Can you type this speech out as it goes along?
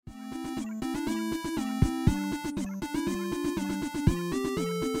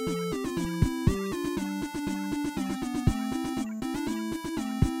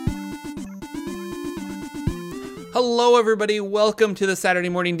Hello everybody, welcome to the Saturday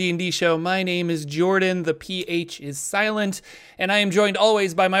Morning D&D show. My name is Jordan, the PH is silent, and I am joined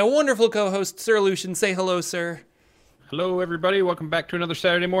always by my wonderful co-host, Sir Lucian. Say hello, sir. Hello everybody, welcome back to another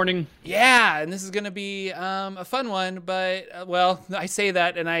Saturday morning. Yeah, and this is going to be a fun one, but, well, I say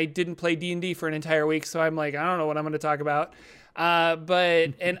that, and I didn't play D&D for an entire week, so I'm like, I don't know what I'm going to talk about.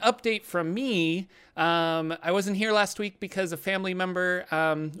 But an update from me, I wasn't here last week because a family member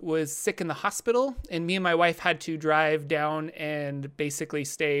was sick in the hospital, and me and my wife had to drive down and basically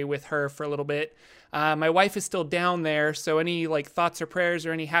stay with her for a little bit. My wife is still down there, so any thoughts or prayers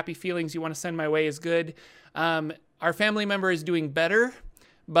or any happy feelings you want to send my way is good. Our family member is doing better,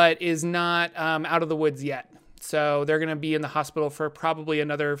 but is not out of the woods yet. So they're going to be in the hospital for probably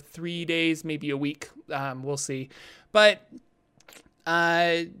another 3 days, maybe a week. We'll see. But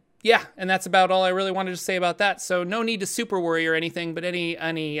yeah, and that's about all I really wanted to say about that. So no need to super worry or anything, but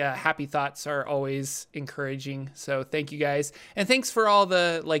any happy thoughts are always encouraging. So thank you guys. And thanks for all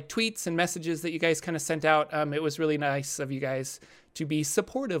the tweets and messages that you guys kind of sent out. It was really nice of you guys to be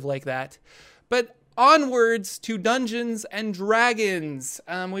supportive like that. But onwards to Dungeons and Dragons.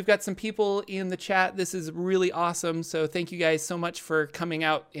 We've got some people in the chat. This is really awesome. So thank you guys so much for coming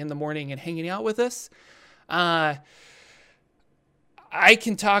out in the morning and hanging out with us. I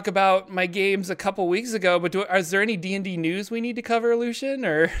can talk about my games a couple weeks ago, but is there any D&D news we need to cover, Lucian?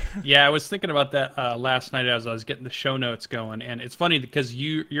 Or Yeah, I was thinking about that last night as I was getting the show notes going, and it's funny because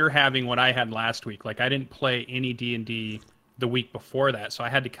you're having what I had last week. I didn't play any D&D the week before that, so I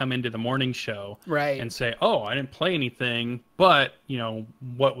had to come into the morning show and say, oh, I didn't play anything, but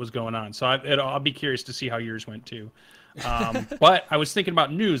what was going on. So I'll be curious to see how yours went too. But I was thinking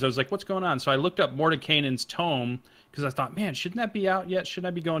about news. I was like, what's going on? So I looked up Mordenkainen's tome because I thought, man, shouldn't that be out yet? Shouldn't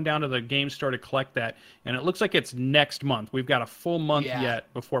I be going down to the game store to collect that? And it looks like it's next month. We've got a full month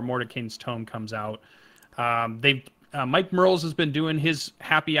yet before Mordenkainen's tome comes out. Mike Mearls has been doing his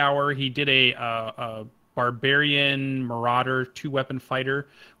happy hour. He did a Barbarian Marauder 2-weapon fighter,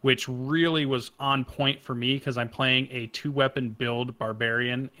 which really was on point for me because I'm playing a 2-weapon build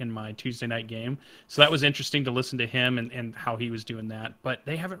Barbarian in my Tuesday night game. So that was interesting to listen to him and how he was doing that. But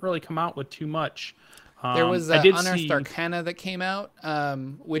they haven't really come out with too much. There was Unearthed Arcana that came out,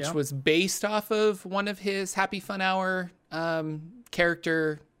 which was based off of one of his Happy Fun Hour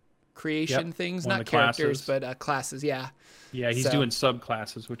character creation things. Not characters, but classes, Yeah, he's doing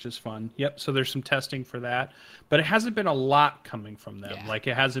subclasses, which is fun. Yep, so there's some testing for that. But it hasn't been a lot coming from them.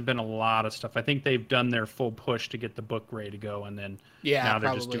 It hasn't been a lot of stuff. I think they've done their full push to get the book ready to go, and then now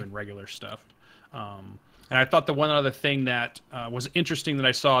they're just doing regular stuff. And I thought the one other thing that was interesting that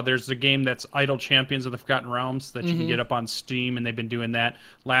I saw, there's a game that's Idle Champions of the Forgotten Realms that you can get up on Steam, and they've been doing that.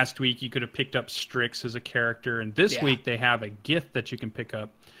 Last week, you could have picked up Strix as a character, and this week they have a gift that you can pick up.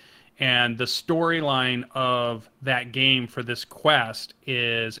 And the storyline of that game for this quest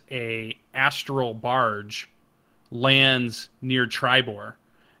is a astral barge lands near Tribor.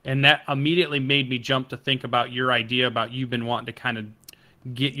 And that immediately made me jump to think about your idea about you've been wanting to kind of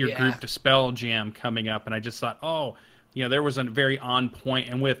get your group to Spell Jam coming up. And I just thought, there was a very on point.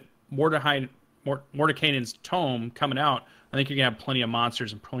 And with Mordenkainen's tome coming out, I think you're going to have plenty of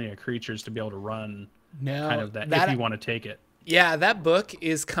monsters and plenty of creatures to be able to run kind of that if you want to take it. Yeah, that book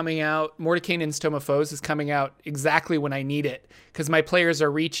is coming out. Mordenkainen's Tome of Foes is coming out exactly when I need it because my players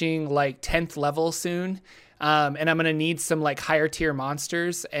are reaching 10th level soon. And I'm going to need some higher tier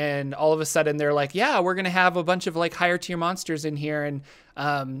monsters. And all of a sudden they're like, yeah, we're going to have a bunch of higher tier monsters in here. And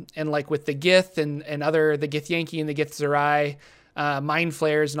with the Gith and the Gith Yankee and the Gith Zerai, Mind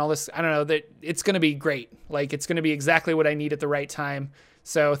Flayers and all this, I don't know, that it's going to be great. It's going to be exactly what I need at the right time.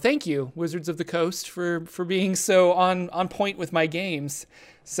 So thank you, Wizards of the Coast, for being so on point with my games.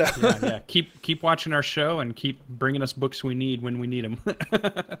 So keep watching our show and keep bringing us books we need when we need them.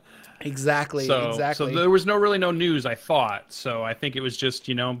 Exactly. So there was really no news, I thought. So I think it was just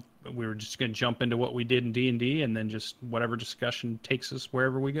we were just going to jump into what we did in D&D and then just whatever discussion takes us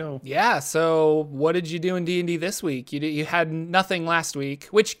wherever we go. Yeah. So what did you do in D&D this week? You had nothing last week,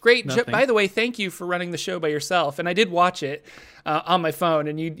 which great. By the way, thank you for running the show by yourself. And I did watch it on my phone,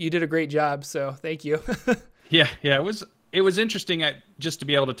 and you did a great job. So thank you. Yeah. It was interesting just to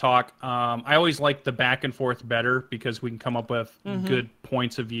be able to talk. I always like the back and forth better because we can come up with good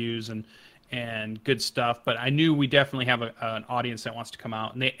points of views and good stuff. But I knew we definitely have an audience that wants to come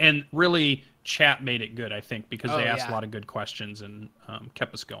out, and really chat made it good, I think, because they asked a lot of good questions and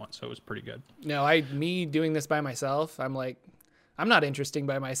kept us going. So it was pretty good. No, me doing this by myself, I'm like, I'm not interesting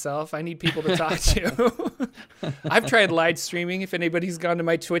by myself. I need people to talk to. I've tried live streaming. If anybody's gone to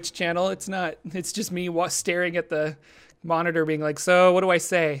my Twitch channel, it's just me staring at the monitor being like, so what do I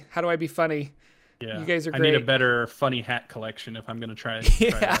say? How do I be funny? Yeah. You guys are I great. need a better funny hat collection if I'm going to try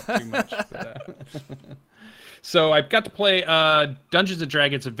that too much. So I've got to play Dungeons &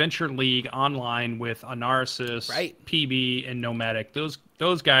 Dragons Adventure League online with Anarsis, Right. PB, and Nomadic.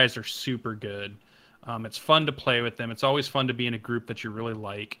 Those guys are super good. It's fun to play with them. It's always fun to be in a group that you really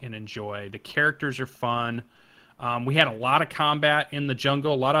like and enjoy. The characters are fun. We had a lot of combat in the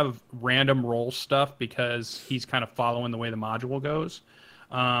jungle, a lot of random roll stuff because he's kind of following the way the module goes.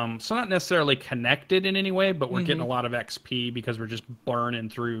 So not necessarily connected in any way, but we're getting a lot of XP because we're just burning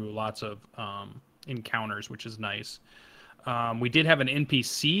through lots of encounters, which is nice. We did have an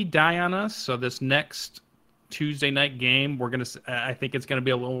NPC die on us, so this next Tuesday night game, I think it's gonna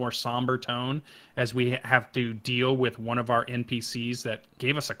be a little more somber tone as we have to deal with one of our NPCs that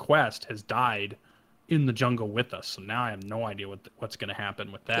gave us a quest has died in the jungle with us. So now I have no idea what's gonna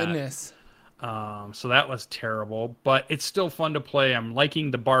happen with that. Goodness. So that was terrible, but it's still fun to play. I'm liking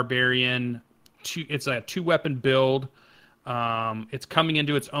the Barbarian. It's a 2-weapon build. It's coming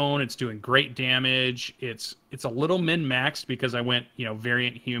into its own. It's doing great damage. It's a little min-maxed because I went,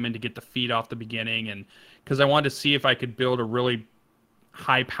 variant human to get the feet off the beginning, and because I wanted to see if I could build a really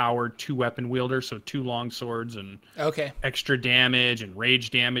high-powered 2-weapon wielder, so 2 long swords and extra damage, and rage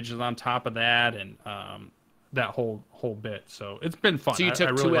damage is on top of that, and that whole bit. So it's been fun. So you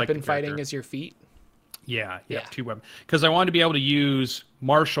took really 2-weapon fighting as your feat? Yeah, 2-weapon. Because I wanted to be able to use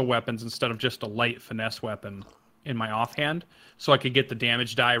martial weapons instead of just a light finesse weapon in my offhand, so I could get the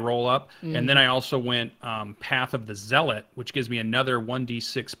damage die roll up. And then I also went Path of the Zealot, which gives me another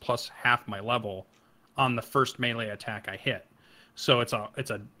 1d6 plus half my level on the first melee attack I hit. So it's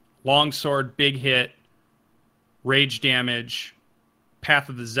a long sword, big hit, rage damage, Path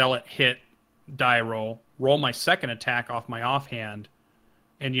of the Zealot hit, die roll my second attack off my offhand,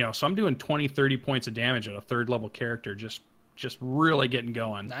 and so I'm doing 20-30 points of damage at a 3rd level character, just really getting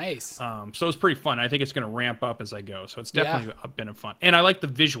going. Nice. So it's pretty fun. I think it's going to ramp up as I go, so it's definitely been a fun. And I like the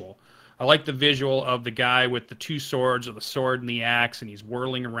visual. I like the visual of the guy with the 2 swords, or the sword and the axe, and he's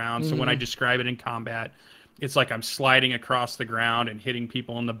whirling around. So when I describe it in combat, it's like I'm sliding across the ground and hitting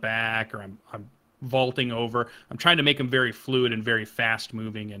people in the back, or I'm vaulting over. I'm trying to make them very fluid and very fast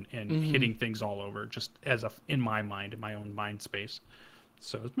moving, and hitting things all over, just in my own mind space.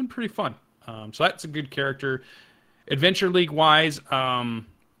 So it's been pretty fun. So that's a good character. Adventure League wise,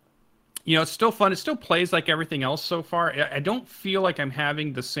 it's still fun. It still plays like everything else so far. I don't feel like I'm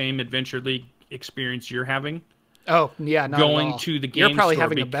having the same Adventure League experience you're having. Oh, yeah, not going at all. to the game You're probably store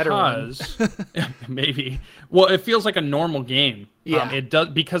having a better one. Maybe. Well, it feels like a normal game. Yeah. It does,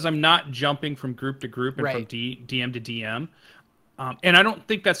 because I'm not jumping from group to group and from DM to DM. And I don't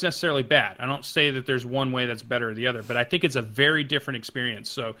think that's necessarily bad. I don't say that there's one way that's better or the other, but I think it's a very different experience.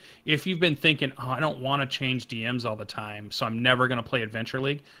 So if you've been thinking, I don't want to change DMs all the time, so I'm never going to play Adventure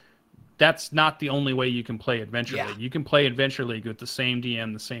League, that's not the only way you can play Adventure League. You can play Adventure League with the same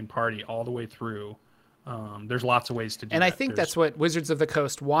DM, the same party, all the way through. There's lots of ways to do that. And I think that's what Wizards of the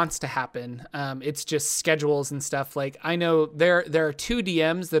Coast wants to happen. It's just schedules and stuff. Like, I know there are 2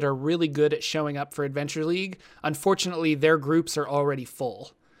 DMs that are really good at showing up for Adventure League. Unfortunately, their groups are already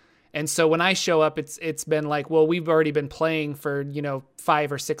full. And so when I show up, it's been like, well, we've already been playing for,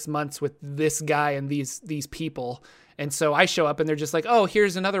 5 or 6 months with this guy and these people. And so I show up and they're just like, oh,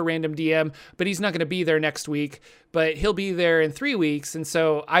 here's another random DM, but he's not going to be there next week, but he'll be there in 3 weeks. And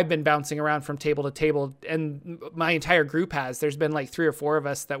so I've been bouncing around from table to table, and my entire group has. There's been like 3 or 4 of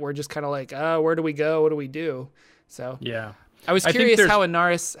us that were just kind of like, where do we go? What do we do? So yeah, I was curious how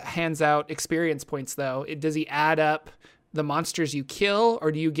Anaris hands out experience points, though. Does he add up the monsters you kill,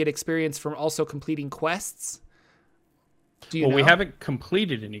 or do you get experience from also completing quests? We haven't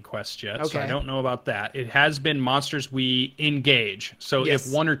completed any quests yet, so I don't know about that. It has been monsters we engage. So if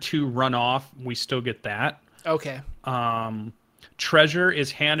 1 or 2 run off, we still get that. Okay. Treasure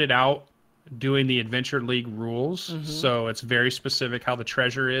is handed out doing the Adventure League rules. So it's very specific how the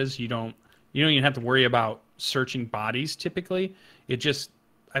treasure is. You don't even have to worry about searching bodies typically. They just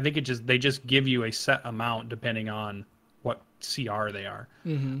give you a set amount depending on what CR they are.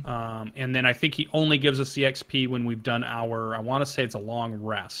 And then I think he only gives us the XP when we've done I want to say it's a long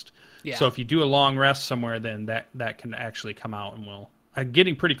rest. Yeah. So if you do a long rest somewhere, then that can actually come out, and I'm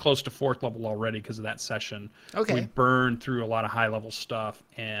getting pretty close to 4th level already because of that session. Okay. We burned through a lot of high level stuff,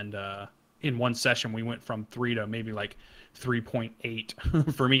 and in one session we went from 3 to maybe like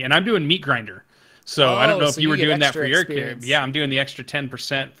 3.8 for me, and I'm doing Meat Grinder. So I don't know if you were doing that for your character. Yeah, I'm doing the extra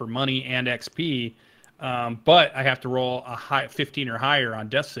 10% for money and XP. But I have to roll a high 15 or higher on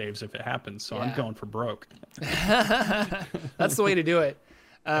death saves if it happens. So I'm going for broke. That's the way to do it.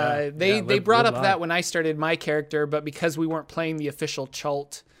 They brought up that when I started my character, but because we weren't playing the official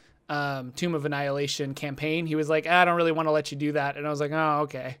Chult Tomb of Annihilation campaign. He was like, I don't really want to let you do that. And I was like, oh,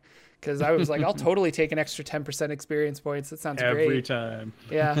 okay. Because I was like, I'll totally take an extra 10% experience points. That sounds great. Every time.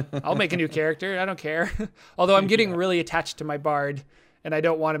 Yeah, I'll make a new character. I don't care. Although I'm getting really attached to my bard, and I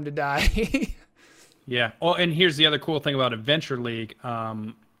don't want him to die. Yeah. Oh, and here's the other cool thing about Adventure League.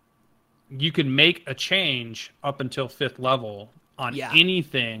 You can make a change up until 5th level on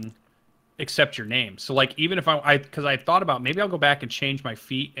anything except your name. So like, even if because I thought about maybe I'll go back and change my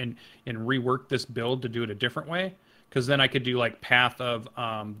feat and rework this build to do it a different way. Because then I could do like Path of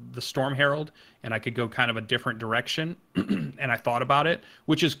the Storm Herald, and I could go kind of a different direction. And I thought about it,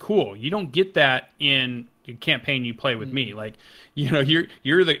 which is cool. You don't get that in the campaign you play with me. Like, you know, your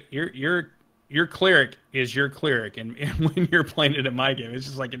cleric is your cleric, and when you're playing it in my game, it's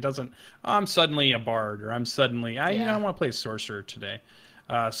just like it doesn't. Oh, I'm suddenly a bard, or I'm suddenly I want to play sorcerer today.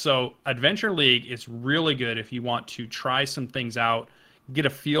 So Adventure League is really good if you want to try some things out, get a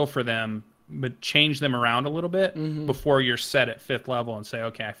feel for them, but change them around a little bit before you're set at 5th level and say,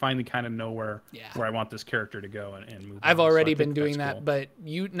 okay, I finally kind of know where I want this character to go and move. I've already been doing that, cool. But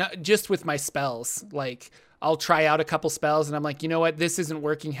not just with my spells. Like, I'll try out a couple spells and I'm like, you know what, this isn't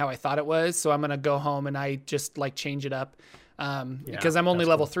working how I thought it was, so I'm gonna go home and I just like change it up because I'm only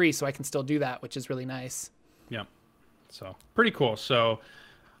level 3, so I can still do that, which is really nice. Yeah, so pretty cool. So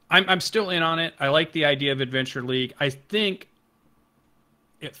I'm still in on it. I like the idea of Adventure League. I think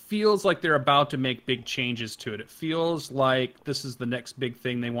it feels like they're about to make big changes to it. It feels like this is the next big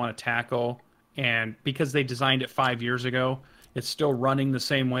thing they want to tackle. And because they designed it 5 years ago, it's still running the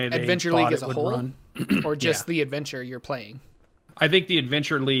same way they Adventure thought League as it a would whole, run. or just the adventure you're playing? I think the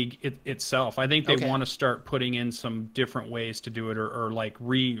Adventure League itself. I think they want to start putting in some different ways to do it, or like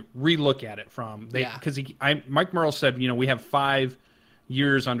re-look at it from. Because Mike Merle said, you know, we have 5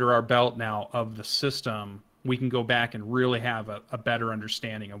 years under our belt now of the system. We can go back and really have a better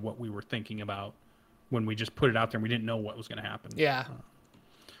understanding of what we were thinking about when we just put it out there and we didn't know what was going to happen. Yeah.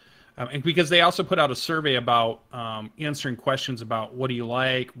 And because they also put out a survey about answering questions about what do you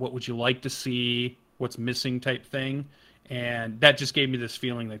like, what would you like to see, what's missing type thing. And that just gave me this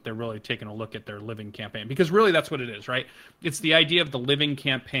feeling like they're really taking a look at their living campaign. Because really that's what it is, right? It's the idea of the living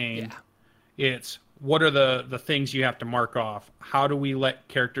campaign. Yeah. It's what are the things you have to mark off? How do we let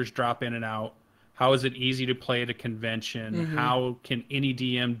characters drop in and out? How is it easy to play at a convention? How can any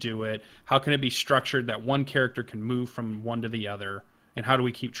DM do it? How can it be structured that one character can move from one to the other? And how do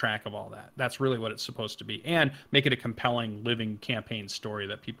we keep track of all that? That's really what it's supposed to be. And make it a compelling living campaign story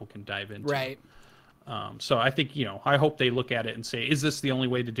that people can dive into. Right. So I think, you know, I hope they look at it and say, is this the only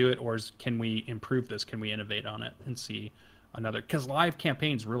way to do it? Or can we improve this? Can we innovate on it and see another? Because live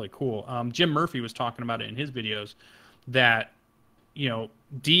campaign's really cool. Jim Murphy was talking about it in his videos that, you know,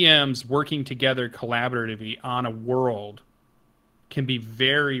 DMs working together collaboratively on a world can be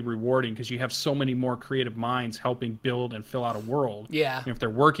very rewarding because you have so many more creative minds helping build and fill out a world. Yeah. And if they're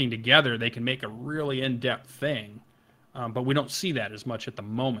working together, they can make a really in-depth thing. But we don't see that as much at the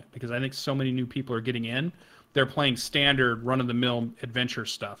moment because I think so many new people are getting in. They're playing standard run-of-the-mill adventure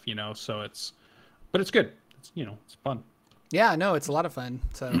stuff, you know, so but it's good. It's, you know, it's fun. Yeah, no, it's a lot of fun.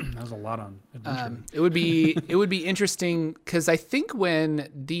 So that was a lot on adventure. It would be interesting because I think when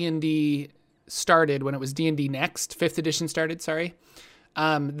D&D started, when it was D&D Next, 5th edition started, sorry,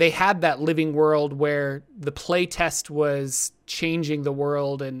 they had that living world where the play test was changing the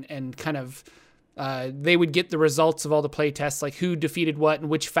world and kind of they would get the results of all the play tests, like who defeated what and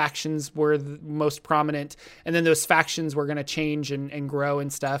which factions were the most prominent, and then those factions were going to change and grow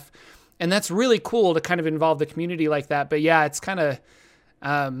and stuff. And that's really cool to kind of involve the community like that. But yeah, it's kind of,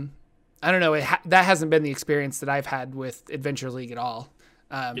 I don't know, that hasn't been the experience that I've had with Adventure League at all.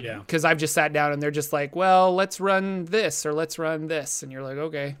 Because I've just sat down and they're just like, well, let's run this or let's run this. And you're like,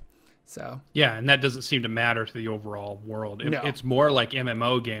 okay. So yeah, and that doesn't seem to matter to the overall world. No. It's more like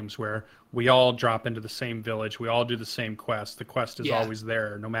MMO games where we all drop into the same village. We all do the same quest. The quest is always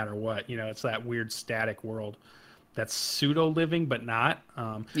there no matter what. You know, it's that weird static world that's pseudo-living but not.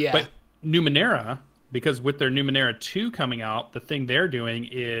 But Numenera, because with their Numenera 2 coming out, the thing they're doing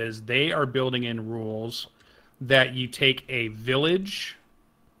is they are building in rules that you take a village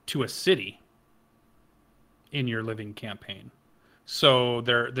to a city in your living campaign. So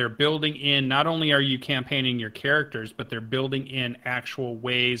they're building in, not only are you campaigning your characters, but they're building in actual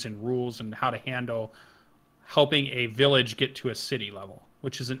ways and rules and how to handle helping a village get to a city level,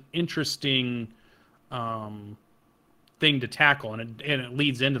 which is an interesting thing to tackle, and it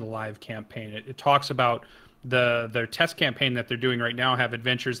leads into the live campaign. It talks about their test campaign that they're doing right now have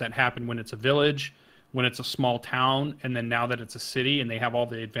adventures that happen when it's a village, when it's a small town, and then now that it's a city, and they have all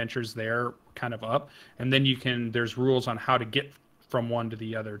the adventures there kind of up. And then there's rules on how to get from one to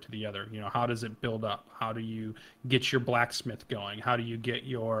the other to the other. You know, how does it build up? How do you get your blacksmith going? How do you get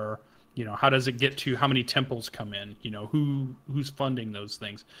your, you know, how does it get to how many temples come in? You know, who's funding those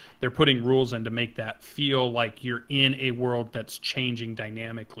things? They're putting rules in to make that feel like you're in a world that's changing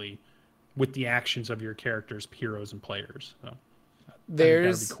dynamically with the actions of your characters, heroes, and players. So that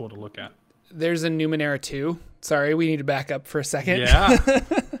would be cool to look at. There's a Numenera 2. Sorry, we need to back up for a second. Yeah.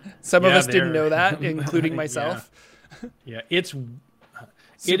 Some of us didn't know that, including myself. Yeah, it Super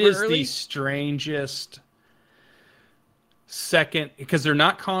is early? the strangest second, because they're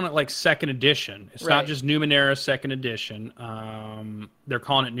not calling it like second edition. It's not just Numenera second edition. They're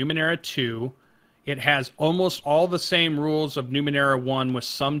calling it Numenera 2. It has almost all the same rules of Numenera 1 with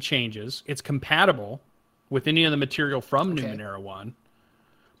some changes. It's compatible with any of the material from Numenera 1.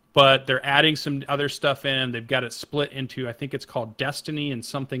 But they're adding some other stuff in. They've got it split into, I think it's called Destiny and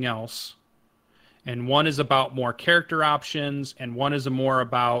something else. And one is about more character options, and one is more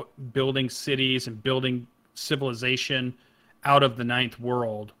about building cities and building civilization out of the ninth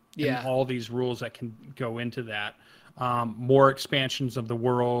world. Yeah. And all these rules that can go into that. More expansions of the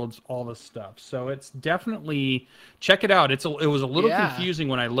worlds, all this stuff. So it's definitely, check it out. It was a little confusing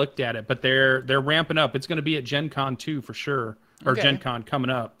when I looked at it, but they're ramping up. It's going to be at Gen Con 2 for sure, or Gen Con coming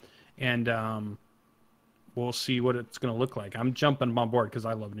up. And we'll see what it's going to look like. I'm jumping on board because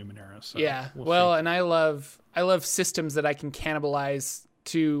I love Numenera. So yeah. we'll see. And I love systems that I can cannibalize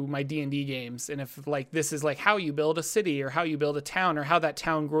to my D&D games. And if like this is like how you build a city or how you build a town or how that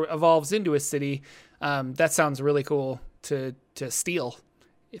town evolves into a city, that sounds really cool to steal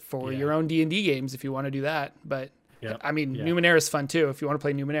for your own D&D games if you want to do that. But I mean, Numenera is fun too. If you want to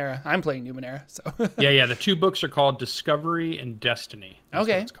play Numenera, I'm playing Numenera. So yeah. The two books are called Discovery and Destiny. That's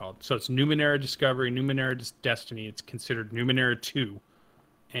what it's called. So it's Numenera Discovery, Numenera Destiny. It's considered Numenera 2.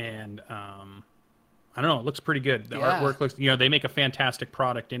 And I don't know. It looks pretty good. The artwork looks, they make a fantastic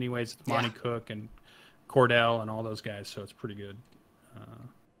product anyways. It's Monty Cook and Cordell and all those guys. So it's pretty good.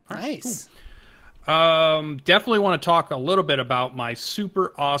 Nice. Cool. Definitely want to talk a little bit about my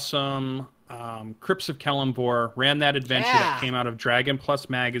super awesome Crypts of Kellanvor. Ran that adventure that came out of Dragon Plus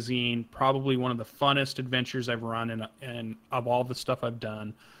magazine. Probably one of the funnest adventures I've run and of all the stuff I've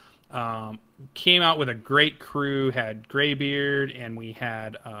done. Came out with a great crew, had Graybeard, and we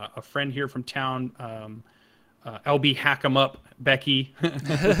had a friend here from town, LB Hack 'em Up, Becky.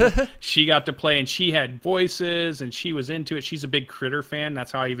 She got to play, and she had voices, and she was into it. She's a big Critter fan.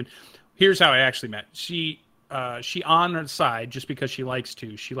 That's how here's how I actually met. She on her side, just because she likes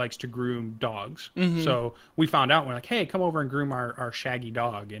to groom dogs. Mm-hmm. So we found out, we're like, hey, come over and groom our shaggy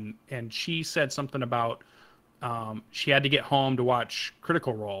dog. And she said something about, she had to get home to watch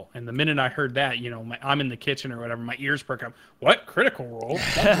Critical Role. And the minute I heard that, I'm in the kitchen or whatever, my ears perk up. What? Critical Role?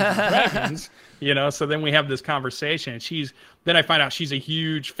 Dragons? So then we have this conversation, and then I find out she's a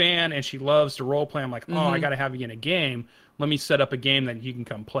huge fan and she loves to role play. I'm like, I got to have you in a game. Let me set up a game that you can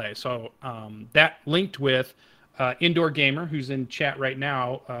come play. So that linked with Indoor Gamer, who's in chat right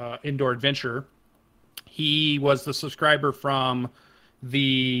now, Indoor Adventure. He was the subscriber from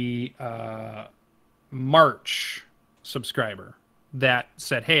the March subscriber that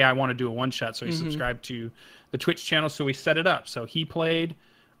said, hey, I want to do a one-shot. So he subscribed to the Twitch channel. So we set it up. So he played,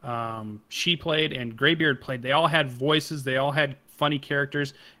 she played, and Graybeard played. They all had voices. They all had funny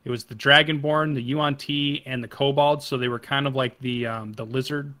characters. It was the Dragonborn, the Yuan-Ti, and the Kobolds. So they were kind of like the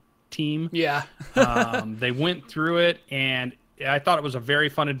lizard team. Yeah. They went through it, and I thought it was a very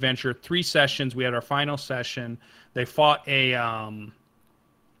fun adventure. 3 sessions. We had our final session. They fought a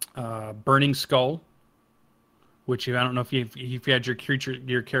Burning Skull, which I don't know if you had your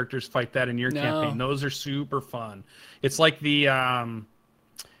characters fight that in your campaign. Those are super fun. It's like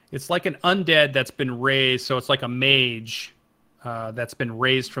it's like an undead that's been raised. So it's like a mage that's been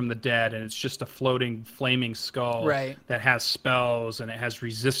raised from the dead, and it's just a floating flaming skull that has spells, and it has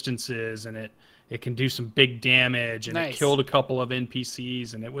resistances, and it can do some big damage, and it killed a couple of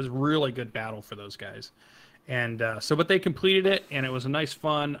NPCs, and it was really good battle for those guys. And but they completed it, and it was a nice,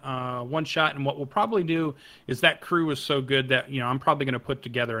 fun one shot. And what we'll probably do is that crew was so good that I'm probably going to put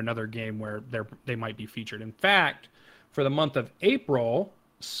together another game where they might be featured. In fact, for the month of April,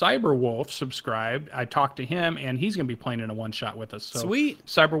 Cyberwolf subscribed. I talked to him, and he's going to be playing in a one shot with us. So sweet.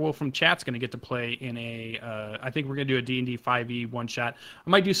 Cyberwolf from chat's going to get to play in I think we're going to do a D&D 5e one shot. I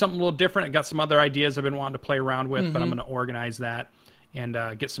might do something a little different. I got some other ideas I've been wanting to play around with, but I'm going to organize that and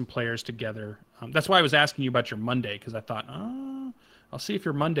get some players together. That's why I was asking you about your Monday, because I thought, I'll see if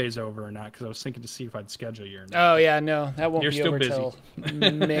your Monday's over or not, because I was thinking to see if I'd schedule you or not. Oh, yeah, no, that won't You're be still over busy. till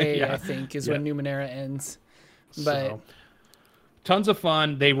May, I think, is when Numenera ends. But So, Tons of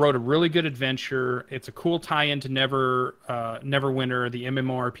fun. They wrote a really good adventure. It's a cool tie-in to Neverwinter, the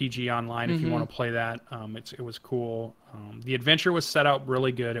MMORPG online. If you want to play that, it was cool. The adventure was set out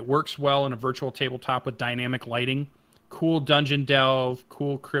really good. It works well in a virtual tabletop with dynamic lighting, cool dungeon delve,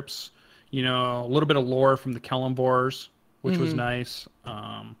 cool crypts. You know, a little bit of lore from the Kellenbors, which was nice.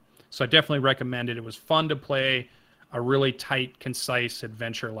 So I definitely recommend it. It was fun to play a really tight, concise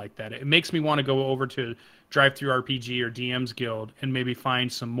adventure like that. It makes me want to go over to Drive-Thru RPG or DM's Guild and maybe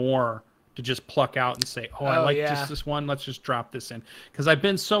find some more to just pluck out and say, I like just this one. Let's just drop this in. Because I've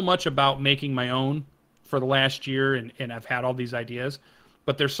been so much about making my own for the last year, and I've had all these ideas.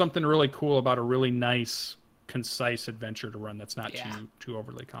 But there's something really cool about a really nice, concise adventure to run that's not too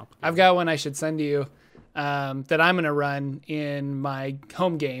overly complicated. I've got one I should send you that I'm going to run in my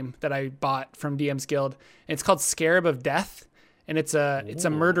home game that I bought from DM's Guild. And it's called Scarab of Death. And it's a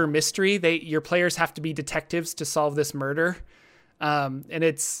murder mystery. Your players have to be detectives to solve this murder. And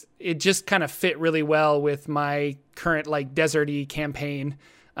it just kind of fit really well with my current like deserty campaign.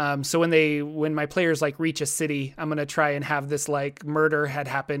 So when my players like reach a city, I'm going to try and have this like murder had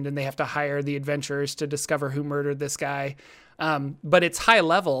happened and they have to hire the adventurers to discover who murdered this guy. But it's high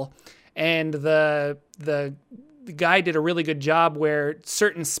level, and the guy did a really good job where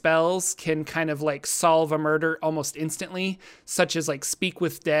certain spells can kind of like solve a murder almost instantly, such as like Speak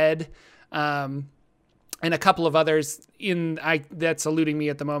with Dead, and a couple of others that's eluding me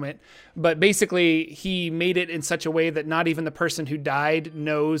at the moment. But basically he made it in such a way that not even the person who died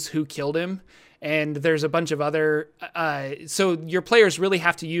knows who killed him. And there's a bunch of other, so your players really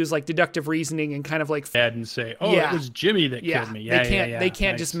have to use like deductive reasoning and kind of like and say, it was Jimmy that killed me. They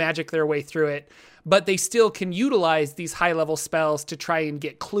can't just magic their way through it, but they still can utilize these high level spells to try and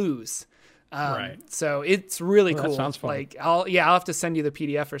get clues. Right. So it's really cool. That sounds fun. Like I'll have to send you the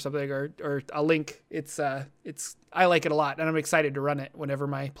PDF or something or a link. I like it a lot, and I'm excited to run it whenever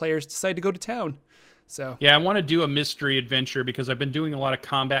my players decide to go to town. So yeah, I want to do a mystery adventure because I've been doing a lot of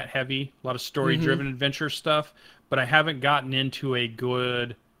combat heavy, a lot of story driven adventure stuff, but I haven't gotten into a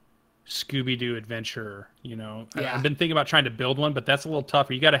good Scooby-Doo adventure. You know, I've been thinking about trying to build one, but that's a little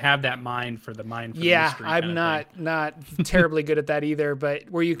tougher. You got to have that mind for the mystery. Yeah, I'm not terribly good at that either. But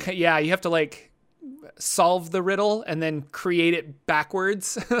where you have to like solve the riddle and then create it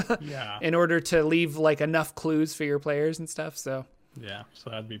backwards, in order to leave like enough clues for your players and stuff. So so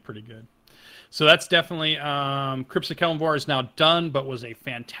that'd be pretty good. So that's definitely Crypts of Kellenbor is now done, but was a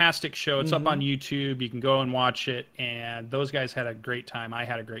fantastic show. It's up on YouTube. You can go and watch it. And those guys had a great time. I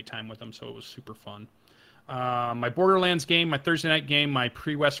had a great time with them, so it was super fun. My Borderlands game, my Thursday night game, my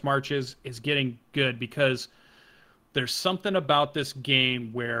pre-West Marches is getting good because there's something about this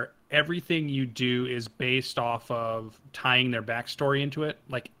game where everything you do is based off of tying their backstory into it.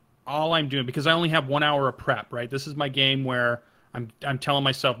 Like all I'm doing, because I only have 1 hour of prep, right? This is my game where I'm telling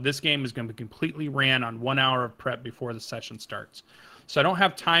myself this game is going to be completely ran on 1 hour of prep before the session starts. So I don't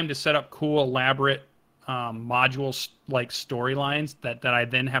have time to set up cool, elaborate modules like storylines that I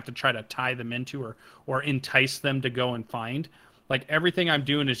then have to try to tie them into or entice them to go and find. Like everything I'm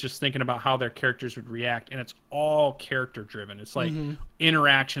doing is just thinking about how their characters would react, and it's all character driven. It's like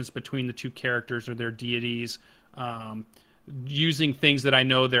interactions between the two characters or their deities, using things that I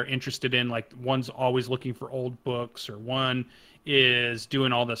know they're interested in. Like one's always looking for old books, or one is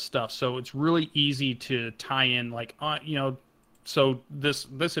doing all this stuff. So it's really easy to tie in, like, so this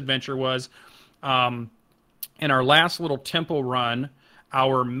adventure was, in our last little temple run,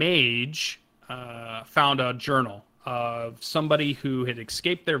 our mage found a journal of somebody who had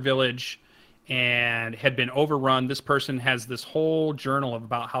escaped their village and had been overrun. This person has this whole journal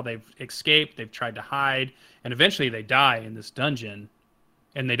about how they've escaped, they've tried to hide, and eventually they die in this dungeon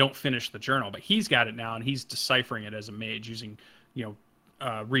and they don't finish the journal. But he's got it now, and he's deciphering it as a mage using,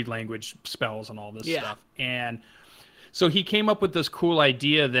 read language spells and all this stuff. And so he came up with this cool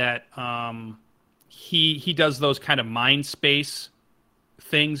idea that he does those kind of mind space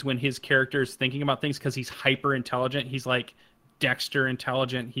things when his character is thinking about things, because he's hyper intelligent. He's like Dexter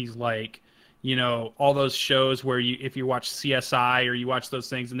intelligent. He's like, all those shows where if you watch CSI or you watch those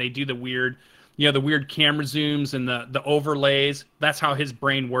things and they do the weird, the weird camera zooms and the overlays, that's how his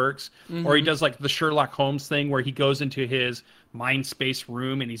brain works. Or he does like the Sherlock Holmes thing where he goes into his mind space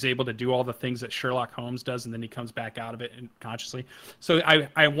room and he's able to do all the things that Sherlock Holmes does, and then he comes back out of it consciously. So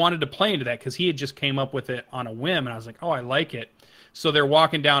I wanted to play into that because he had just came up with it on a whim, and I was like, oh, I like it. So they're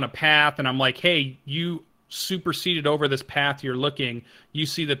walking down a path, and I'm like, hey, you superseded over this path you're looking. You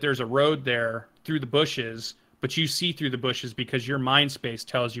see that there's a road there through the bushes, but you see through the bushes because your mind space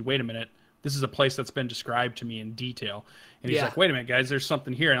tells you, wait a minute, this is a place that's been described to me in detail. And he's Yeah. like, wait a minute, guys, there's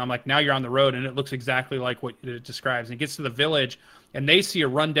something here. And I'm like, now you're on the road, and it looks exactly like what it describes. And he gets to the village, and they see a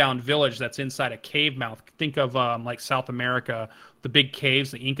rundown village that's inside a cave mouth. Think of like South America, the big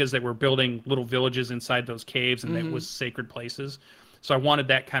caves, the Incas that were building little villages inside those caves, and it was sacred places. So I wanted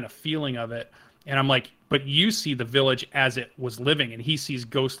that kind of feeling of it. And I'm like, but you see the village as it was living, and he sees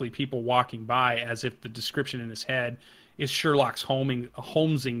ghostly people walking by as if the description in his head is Sherlock's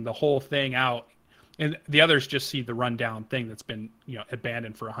Holmesing the whole thing out. And the others just see the rundown thing that's been,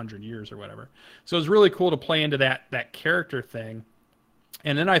 abandoned for 100 years or whatever. So it was really cool to play into that character thing.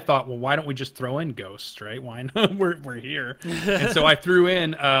 And then I thought, well, why don't we just throw in ghosts, right? Why not? We're here. And so I threw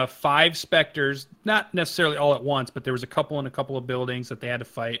in 5 specters, not necessarily all at once, but there was a couple in a couple of buildings that they had to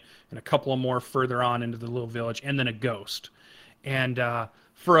fight, and a couple of more further on into the little village, and then a ghost. And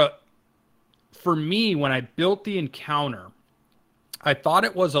for me, when I built the encounter, I thought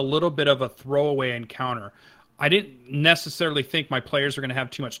it was a little bit of a throwaway encounter. I didn't necessarily think my players were going to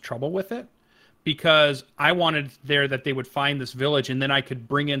have too much trouble with it, because I wanted there that they would find this village, and then I could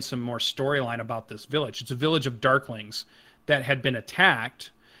bring in some more storyline about this village. It's a village of Darklings that had been attacked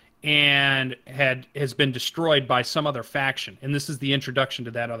and has been destroyed by some other faction. And this is the introduction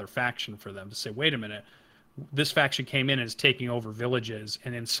to that other faction for them to say, wait a minute, this faction came in and is taking over villages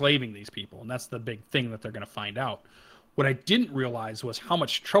and enslaving these people. And that's the big thing that they're going to find out. What I didn't realize was how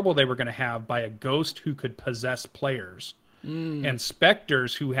much trouble they were going to have by a ghost who could possess players. And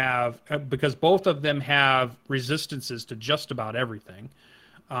specters who have, because both of them have resistances to just about everything.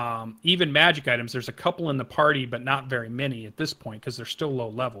 Even magic items, there's a couple in the party, but not very many at this point, because they're still low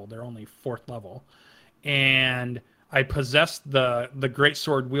level. They're only 4th level. And I possessed the great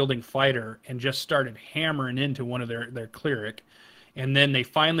sword wielding fighter and just started hammering into one of their cleric. And then they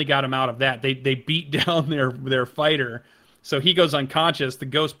finally got him out of that. They beat down their fighter. So he goes unconscious. The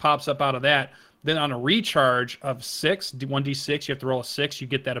ghost pops up out of that. Then on a recharge of 1d6, you have to roll a 6. You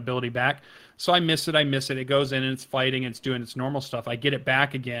get that ability back. So I miss it. It goes in and it's fighting. And it's doing its normal stuff. I get it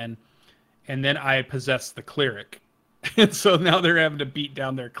back again. And then I possess the cleric. And so now they're having to beat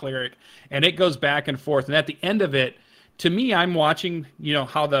down their cleric. And it goes back and forth. And at the end of it, to me, I'm watching,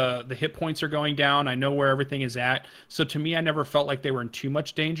 how the hit points are going down. I know where everything is at. So to me, I never felt like they were in too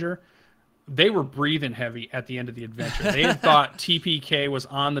much danger. They were breathing heavy at the end of the adventure. They had thought TPK was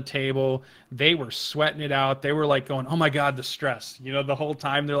on the table. They were sweating it out. They were like going, oh my God, the stress. The whole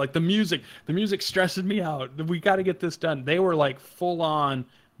time they're like, the music stresses me out. We got to get this done. They were like full on.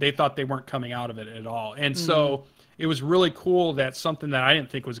 They thought they weren't coming out of it at all. And so it was really cool that something that I didn't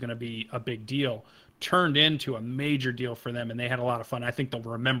think was going to be a big deal turned into a major deal for them. And they had a lot of fun. I think they'll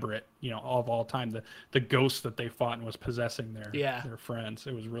remember it, of all time, the ghost that they fought and was possessing their friends.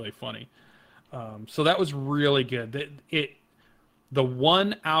 It was really funny. So that was really good. The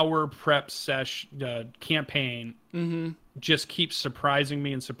 1 hour prep campaign just keeps surprising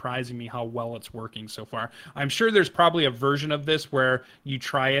me how well it's working so far. I'm sure there's probably a version of this where you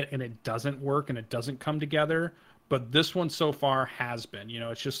try it and it doesn't work and it doesn't come together. But this one so far has been.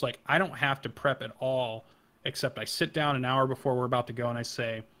 It's just like I don't have to prep at all, except I sit down an hour before we're about to go and I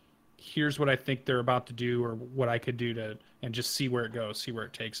say, here's what I think they're about to do or what I could do and just see where it goes, see where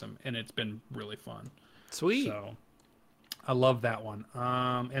it takes them. And it's been really fun. Sweet. So I love that one.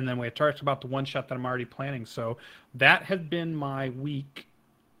 And then we talked about the one shot that I'm already planning. So that has been my week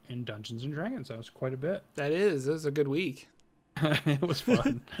in Dungeons and Dragons. That was quite a bit. That was a good week. It was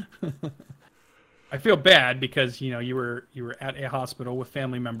fun. I feel bad because, you were at a hospital with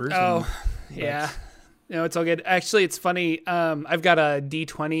family members. Oh, yeah. No, it's all good. Actually, it's funny. I've got a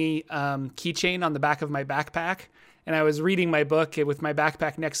D20 keychain on the back of my backpack, and I was reading my book with my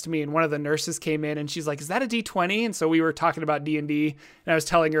backpack next to me, and one of the nurses came in, and she's like, "Is that a D20?" And so we were talking about D&D, and I was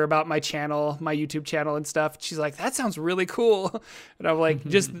telling her about my channel, my YouTube channel and stuff. She's like, "That sounds really cool." And I'm like,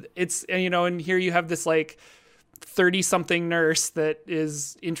 and here you have this like 30-something nurse that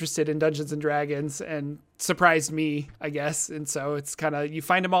is interested in Dungeons and Dragons and surprised me, I guess. And so it's kind of, you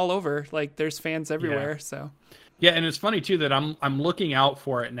find them all over. Like there's fans everywhere. So yeah, and it's funny too that I'm looking out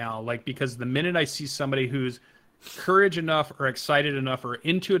for it now, like because the minute I see somebody who's courage enough or excited enough or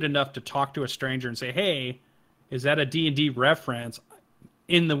into it enough to talk to a stranger and say, "Hey, is that a D&D reference?"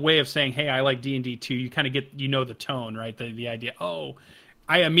 in the way of saying, "Hey, I like D&D too," you kind of get the tone, right? The idea, oh,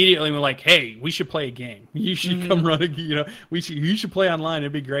 I immediately went like, "Hey, we should play a game. You should come run a, you should play online.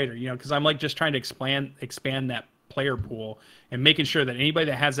 It'd be greater, because I'm like just trying to expand that player pool and making sure that anybody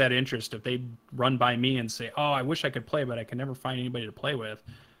that has that interest, if they run by me and say, "Oh, I wish I could play, but I can never find anybody to play with,"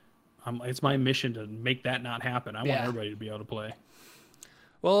 it's my mission to make that not happen. I want everybody to be able to play.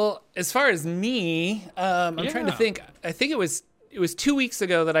 Well, as far as me, I'm trying to think. I think it was it was 2 weeks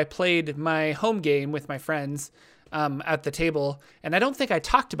ago that I played my home game with my friends at the table. And I don't think I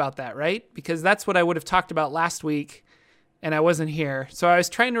talked about that, right? Because that's what I would have talked about last week, and I wasn't here. So I was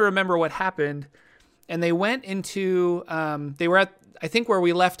trying to remember what happened. And they went into, they were at, I think where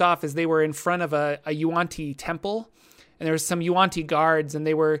we left off is they were in front of a Yuan-Ti temple. And there was some Yuan-Ti guards, and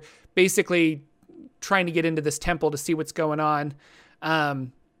they were basically trying to get into this temple to see what's going on.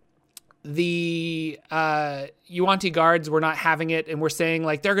 The Yuan-Ti guards were not having it and were saying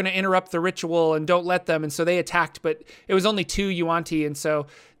like they're going to interrupt the ritual and don't let them. And so they attacked, but it was only 2 Yuan-Ti, and so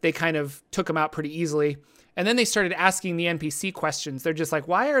they kind of took them out pretty easily. And then they started asking the NPC questions. They're just like,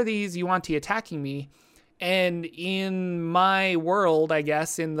 why are these Yuan-Ti attacking me? And in my world, I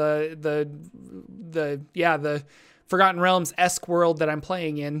guess, in the Forgotten Realms-esque world that I'm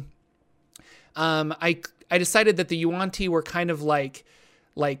playing in, I decided that the Yuan-Ti were kind of like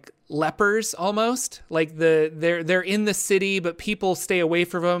lepers almost. Like they're in the city, but people stay away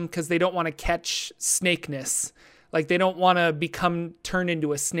from them because they don't want to catch snakeness. Like they don't want to turn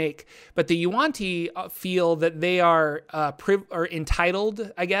into a snake. But the Yuan-Ti feel that they are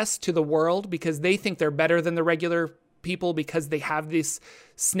entitled, I guess, to the world because they think they're better than the regular people because they have this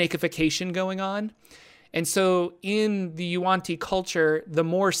snakeification going on. And so in the Yuan-Ti culture, the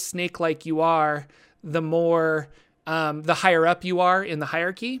more snake-like you are, the more the higher up you are in the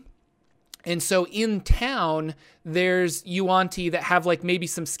hierarchy. And so in town, there's Yuan-Ti that have like maybe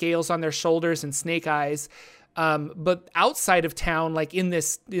some scales on their shoulders and snake eyes. But outside of town, like in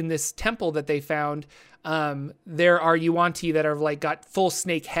this temple that they found, there are Yuan-Ti that are like got full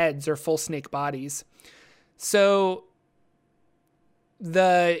snake heads or full snake bodies. So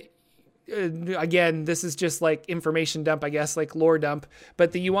again, this is just like information dump, I guess, like lore dump.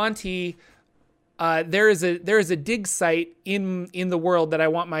 But the Yuan-Ti, there is a dig site in the world that I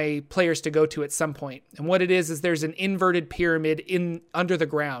want my players to go to at some point. And what it is there's an inverted pyramid under the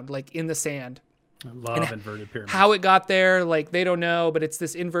ground, like in the sand. I love inverted pyramids. How it got there, like they don't know, but it's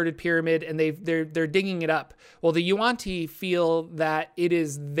this inverted pyramid, and they're digging it up. Well, the Yuan-Ti feel that it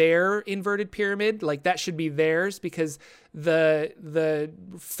is their inverted pyramid, like that should be theirs because the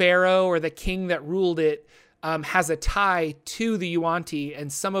pharaoh or the king that ruled it has a tie to the Yuan-Ti,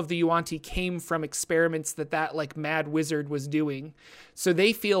 and some of the Yuan-Ti came from experiments that like mad wizard was doing. So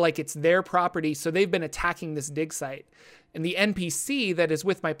they feel like it's their property, so they've been attacking this dig site. And the NPC that is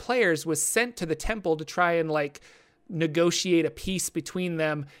with my players was sent to the temple to try and like negotiate a peace between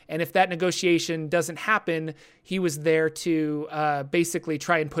them. And if that negotiation doesn't happen, he was there to basically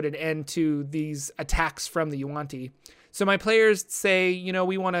try and put an end to these attacks from the Yuan-Ti. So my players say,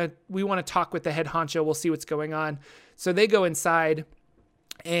 we want to talk with the head honcho. We'll see what's going on. So they go inside,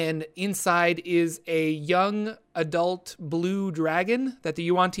 and inside is a young adult blue dragon that the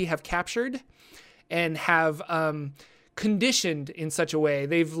Yuan-Ti have captured and have conditioned in such a way.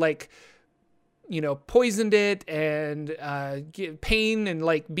 They've like, poisoned it and give pain and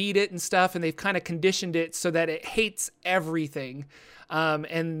like beat it and stuff. And they've kind of conditioned it so that it hates everything.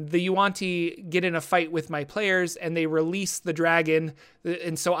 And the Yuan-Ti get in a fight with my players and they release the dragon.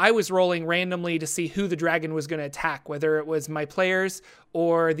 And so I was rolling randomly to see who the dragon was going to attack, whether it was my players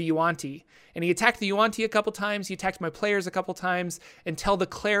or the Yuan-Ti. And he attacked the Yuan-Ti a couple times. He attacked my players a couple times until the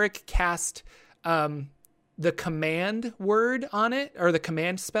cleric cast the command word on it, or the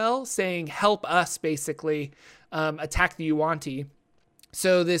command spell saying, help us, basically, attack the Yuan-Ti.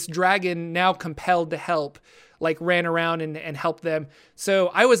 So this dragon, now compelled to help, like ran around and helped them. So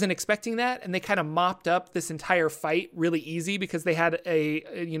I wasn't expecting that. And they kind of mopped up this entire fight really easy because they had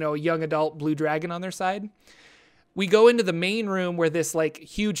a young adult blue dragon on their side. We go into the main room where this like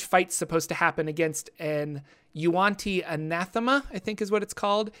huge fight's supposed to happen against an Yuan-Ti anathema, I think is what it's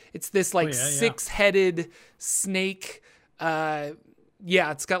called. It's this like six-headed snake.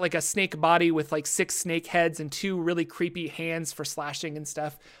 It's got like a snake body with like 6 snake heads and 2 really creepy hands for slashing and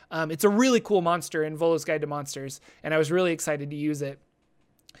stuff. It's a really cool monster in Volo's Guide to Monsters, and I was really excited to use it.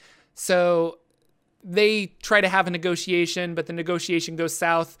 So they try to have a negotiation, but the negotiation goes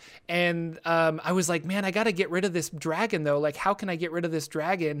south. And I was like, man, I got to get rid of this dragon though. Like, how can I get rid of this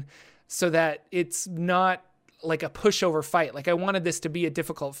dragon so that it's not like a pushover fight? Like I wanted this to be a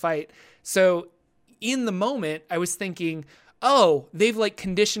difficult fight. So in the moment I was thinking, oh, they've like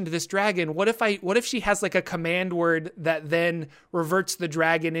conditioned this dragon. What if she has like a command word that then reverts the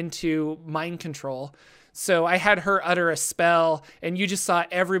dragon into mind control? So I had her utter a spell, and you just saw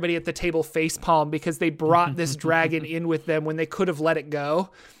everybody at the table facepalm because they brought this dragon in with them when they could have let it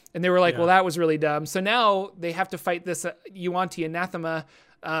go. And they were like, well, that was really dumb. So now they have to fight this Yuan-Ti anathema,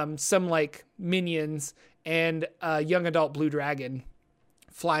 some like minions, and a young adult blue dragon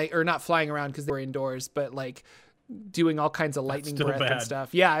not flying around because they were indoors, but like doing all kinds of lightning breath bad. and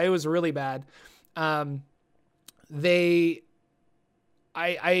stuff. Yeah, it was really bad.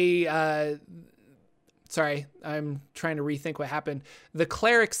 Sorry, I'm trying to rethink what happened. The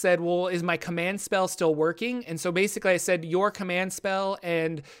cleric said, well, is my command spell still working? And so basically I said, your command spell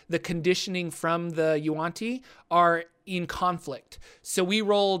and the conditioning from the Yuan-Ti are in conflict. So we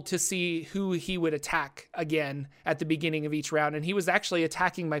rolled to see who he would attack again at the beginning of each round. And he was actually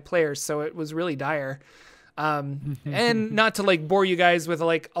attacking my players. So it was really dire. And not to like bore you guys with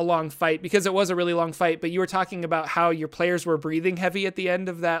like a long fight, because it was a really long fight, but you were talking about how your players were breathing heavy at the end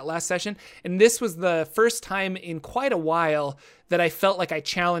of that last session. And this was the first time in quite a while that I felt like I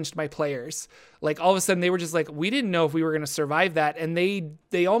challenged my players. Like all of a sudden they were just like, we didn't know if we were going to survive that. And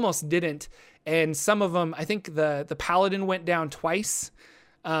they almost didn't. And some of them, I think the paladin went down twice.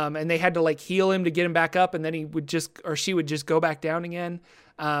 And they had to like heal him to get him back up. And then she would just go back down again.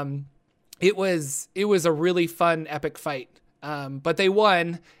 It was a really fun, epic fight. But they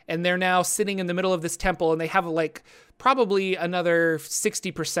won, and they're now sitting in the middle of this temple, and they have like probably another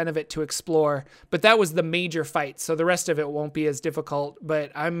 60% of it to explore. But that was the major fight, so the rest of it won't be as difficult.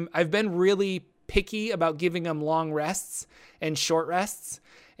 But I've been really picky about giving them long rests and short rests.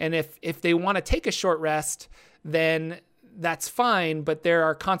 And if they want to take a short rest, then that's fine. But there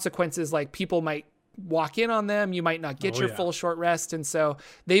are consequences, like people might walk in on them, you might not get your full short rest. And so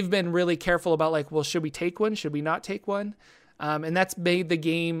they've been really careful about like, well, should we take one? Should we not take one? And that's made the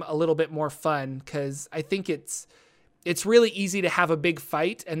game a little bit more fun, because I think it's really easy to have a big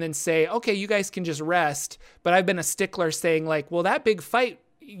fight and then say, okay, you guys can just rest. But I've been a stickler saying like, well, that big fight,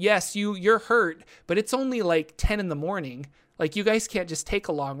 yes, you're hurt, but it's only like 10 in the morning. Like you guys can't just take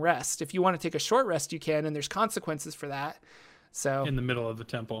a long rest. If you want to take a short rest, you can, and there's consequences for that. So in the middle of the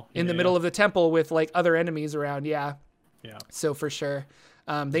temple, in the middle of the temple with like other enemies around. Yeah. So for sure.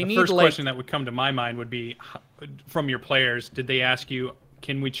 The first question that would come to my mind would be from your players. Did they ask you,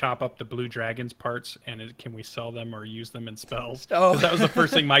 can we chop up the blue dragon's parts and can we sell them or use them in spells? Oh, that was the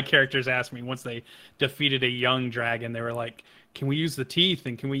first thing my characters asked me once they defeated a young dragon. They were like, can we use the teeth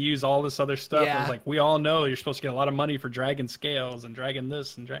and can we use all this other stuff? I was like, we all know you're supposed to get a lot of money for dragon scales and dragon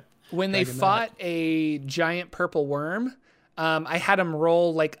this and when they fought a giant purple worm, I had them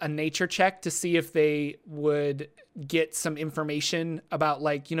roll like a nature check to see if they would get some information about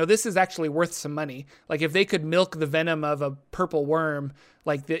like, this is actually worth some money. Like if they could milk the venom of a purple worm,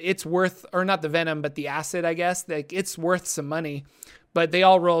 like it's worth, or not the venom, but the acid, I guess, like it's worth some money. But they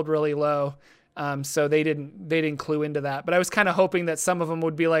all rolled really low. So they didn't clue into that. But I was kind of hoping that some of them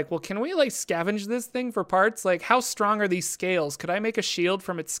would be like, well, can we like scavenge this thing for parts? Like how strong are these scales? Could I make a shield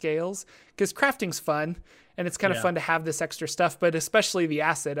from its scales? Because crafting's fun. And it's kind of fun to have this extra stuff, but especially the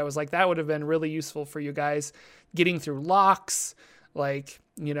acid. I was like, that would have been really useful for you guys getting through locks. Like,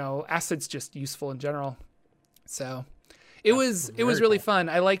 acid's just useful in general. So it was really fun.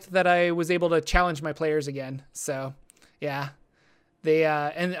 I liked that I was able to challenge my players again. So yeah, they,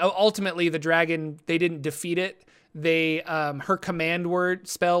 and ultimately the dragon, they didn't defeat it. They, her command word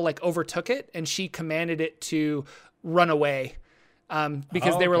spell like overtook it, and she commanded it to run away.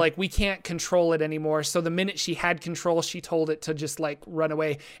 Because they were like, we can't control it anymore. So the minute she had control, she told it to just like run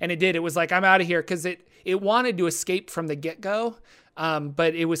away. And it did. It was like, I'm out of here. Cause it wanted to escape from the get go.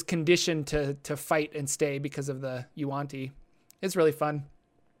 But it was conditioned to fight and stay because of the Yuan-Ti. It's really fun.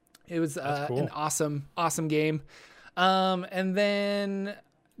 It was cool. An awesome game. And then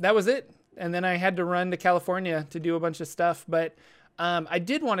that was it. And then I had to run to California to do a bunch of stuff. But I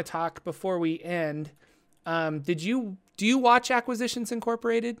did want to talk before we end. Do you watch Acquisitions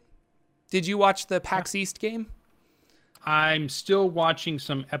Incorporated? Did you watch the PAX East game? I'm still watching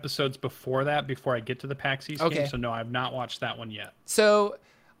some episodes before I get to the PAX East game. So no, I've not watched that one yet. So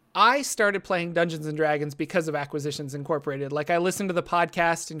I started playing Dungeons and Dragons because of Acquisitions Incorporated. Like I listened to the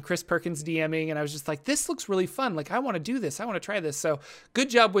podcast and Chris Perkins DMing, and I was just like, this looks really fun. Like I want to do this. I want to try this. So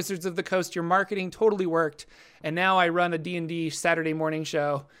good job, Wizards of the Coast. Your marketing totally worked. And now I run a D&D Saturday morning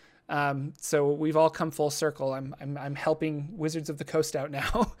show. So we've all come full circle. I'm helping Wizards of the Coast out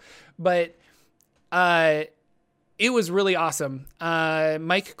now, but, it was really awesome.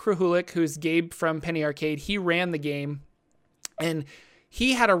 Mike Krahulik, who's Gabe from Penny Arcade, he ran the game, and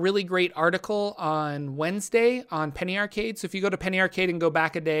he had a really great article on Wednesday on Penny Arcade. So if you go to Penny Arcade and go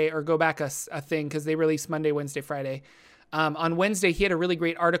back a day or go back a thing, cause they release Monday, Wednesday, Friday, on Wednesday, he had a really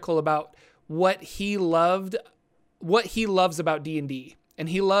great article about what he loves about D&D. And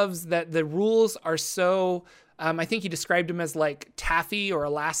he loves that the rules are so, I think he described them as like taffy or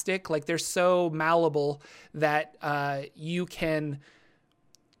elastic. Like they're so malleable that you can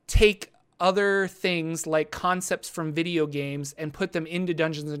take other things like concepts from video games and put them into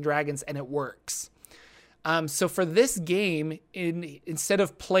Dungeons and Dragons, and it works. So for this game, instead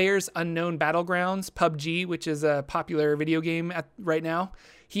of Players Unknown Battlegrounds, PUBG, which is a popular video game right now,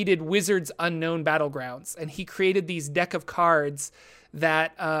 he did Wizards Unknown Battlegrounds, and he created these deck of cards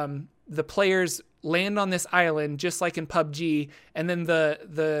that the players land on this island, just like in PUBG, and then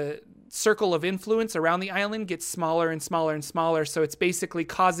the circle of influence around the island gets smaller and smaller and smaller, so it's basically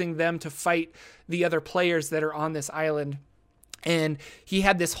causing them to fight the other players that are on this island. And he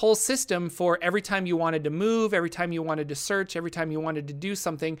had this whole system for every time you wanted to move, every time you wanted to search, every time you wanted to do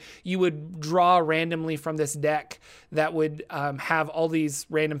something, you would draw randomly from this deck that would have all these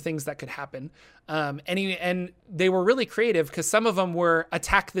random things that could happen. And they were really creative because some of them were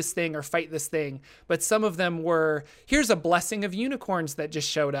attack this thing or fight this thing, but some of them were, here's a blessing of unicorns that just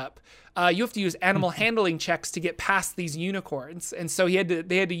showed up. You have to use animal handling checks to get past these unicorns. And so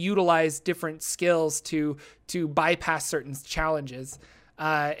they had to utilize different skills to bypass certain challenges.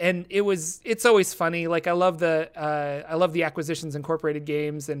 And it's always funny. Like I love the Acquisitions Incorporated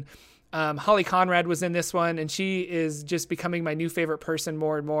games, and Holly Conrad was in this one, and she is just becoming my new favorite person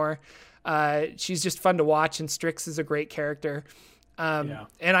more and more. She's just fun to watch, and Strix is a great character. And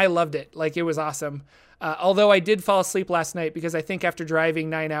I loved it. Like, it was awesome. Although I did fall asleep last night because I think after driving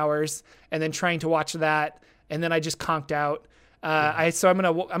 9 hours and then trying to watch that, and then I just conked out. So I'm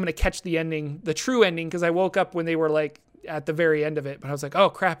gonna catch the ending, the true ending, because I woke up when they were like at the very end of it. But I was like, oh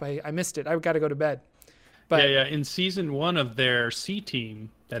crap, I missed it. I've got to go to bed. But in season 1 of their C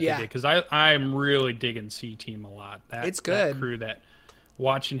Team that they did, because I'm really digging C Team a lot. It's good. That crew that.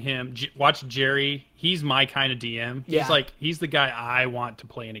 Watching him, watch Jerry. He's my kind of DM. He's the guy I want to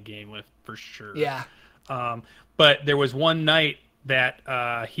play in a game with for sure. Yeah. But there was one night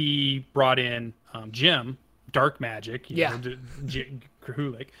that he brought in Jim, Dark Magic,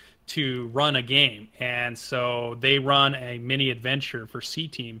 Krahulik, to run a game, and so they run a mini adventure for C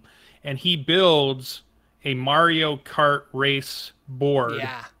Team, and he builds a Mario Kart race board.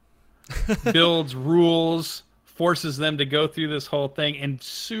 Yeah. Builds rules. Forces them to go through this whole thing in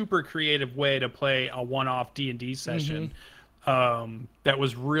super creative way to play a one-off D&D session. That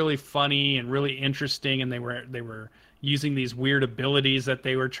was really funny and really interesting, and they were using these weird abilities that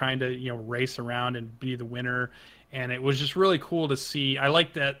they were trying to race around and be the winner, and it was just really cool to see. I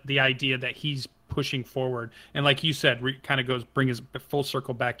like the idea that he's pushing forward, and like you said, bring us full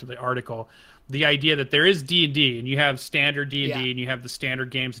circle back to the article. The idea that there is D&D, and you have standard D&D, and you have the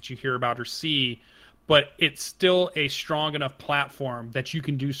standard games that you hear about or see, but it's still a strong enough platform that you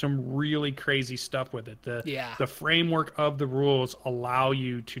can do some really crazy stuff with it. The framework of the rules allow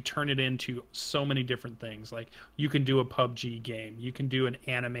you to turn it into so many different things. Like, you can do a PUBG game, you can do an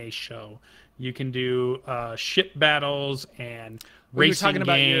anime show, you can do ship battles and racing games. Talking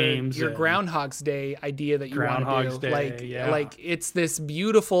about your Groundhog's Day idea that you want to do. Like it's this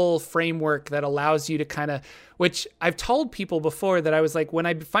beautiful framework that allows you to kind of, which I've told people before that I was like, when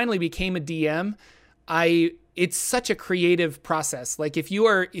I finally became a DM, it's such a creative process. Like if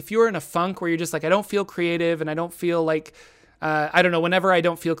you're in a funk where you're just like, I don't feel creative and I don't feel like, I don't know, whenever I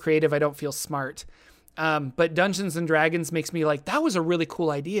don't feel creative, I don't feel smart. But Dungeons and Dragons makes me like, that was a really cool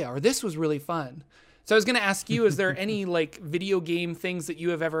idea, or this was really fun. So I was going to ask you, is there any like video game things that you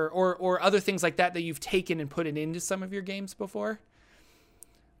have ever, or other things like that you've taken and put it into some of your games before?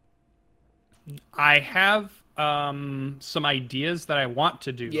 I have some ideas that I want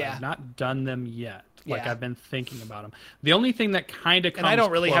to do. Yeah. I've not done them yet. I've been thinking about them. The only thing that kind of comes, and I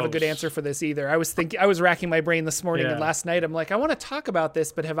don't really have a good answer for this either. I was racking my brain this morning and last night. I'm like, I want to talk about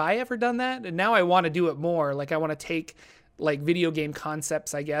this, but have I ever done that? And now I want to do it more. Like I want to take like video game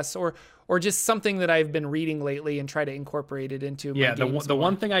concepts, I guess, or just something that I've been reading lately and try to incorporate it into my games. The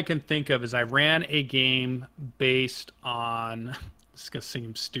one thing I can think of is I ran a game based on. It's gonna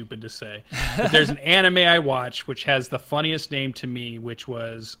seem stupid to say, but there's an anime I watched which has the funniest name to me, which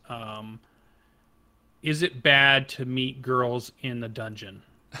was Is It Bad to Meet Girls in the Dungeon?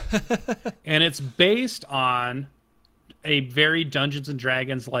 And it's based on a very Dungeons and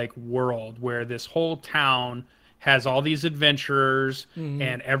Dragons like world where this whole town has all these adventurers,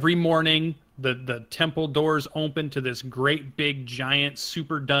 and every morning the temple doors open to this great big giant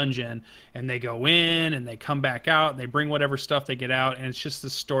super dungeon, and they go in and they come back out and they bring whatever stuff they get out, and it's just the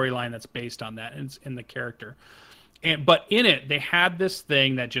storyline that's based on that, and it's in the character. But in it, they had this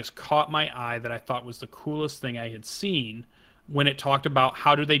thing that just caught my eye that I thought was the coolest thing I had seen when it talked about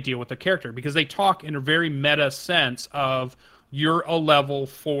how do they deal with the character, because they talk in a very meta sense of you're a level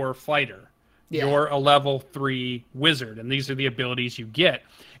 4 fighter. Yeah. You're a level 3 wizard, and these are the abilities you get.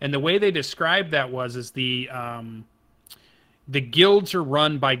 And the way they described that is the guilds are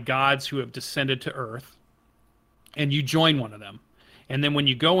run by gods who have descended to Earth, and you join one of them. And then when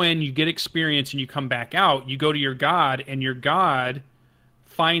you go in, you get experience, and you come back out, you go to your god, and your god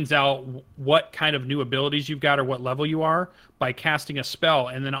finds out what kind of new abilities you've got or what level you are by casting a spell.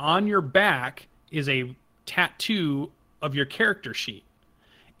 And then on your back is a tattoo of your character sheet.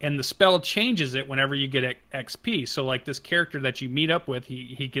 And the spell changes it whenever you get XP. So like this character that you meet up with,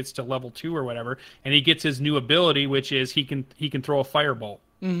 he gets to level 2 or whatever, and he gets his new ability, which is he can throw a firebolt.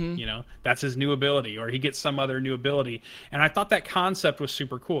 You know, that's his new ability, or he gets some other new ability. And I thought that concept was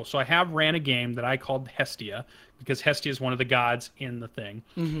super cool. So I have ran a game that I called Hestia, because Hestia is one of the gods in the thing.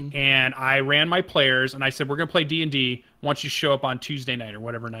 And I ran my players, and I said, we're going to play D&D once you show up on Tuesday night or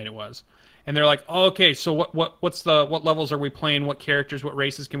whatever night it was. And they're like, oh, okay, so what levels are we playing? What characters, what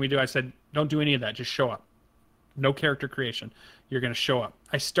races can we do? I said, don't do any of that. Just show up. No character creation. You're going to show up.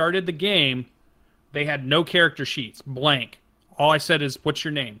 I started the game. They had no character sheets, blank. All I said is, what's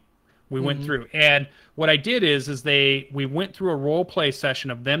your name? We went through. And what I did is we went through a role play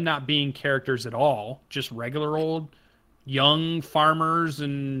session of them not being characters at all, just regular old young farmers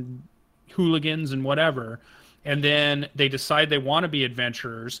and hooligans and whatever. And then they decide they want to be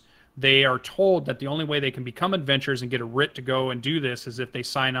adventurers. They are told that the only way they can become adventurers and get a writ to go and do this is if they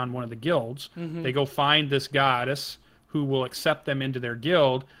sign on one of the guilds. They go find this goddess who will accept them into their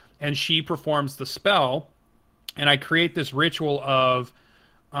guild, and she performs the spell. And I create this ritual of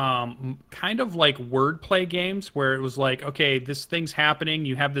kind of like wordplay games where it was like, okay, this thing's happening.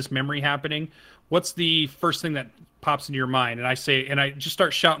 You have this memory happening. What's the first thing that pops into your mind? And I say, and I just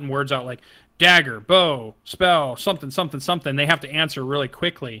start shouting words out like dagger, bow, spell, something, something, something. They have to answer really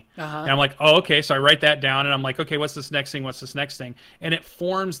quickly. And I'm like, oh, okay. So I write that down, and I'm like, okay, what's this next thing? What's this next thing? And it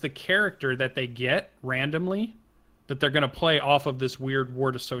forms the character that they get randomly, that they're going to play off of this weird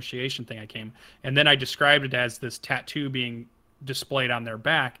word association thing and then I described it as this tattoo being displayed on their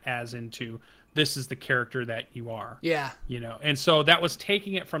back, as into this is the character that you are. Yeah. You know, and so that was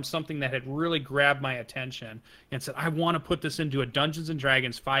taking it from something that had really grabbed my attention and said, I want to put this into a Dungeons and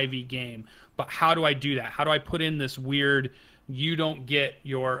Dragons 5e game, but how do I do that? How do I put in this weird, you don't get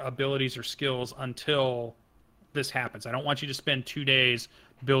your abilities or skills until this happens. I don't want you to spend 2 days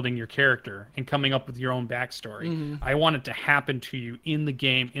building your character and coming up with your own backstory. I want it to happen to you in the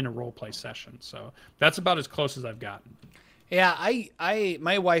game in a role play session. So that's about as close as I've gotten. Yeah,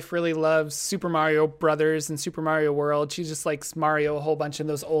 my wife really loves Super Mario Brothers and Super Mario World. She just likes Mario, a whole bunch of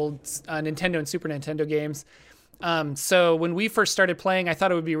those old Nintendo and Super Nintendo games. So when we first started playing, I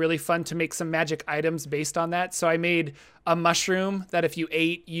thought it would be really fun to make some magic items based on that. So I made a mushroom that if you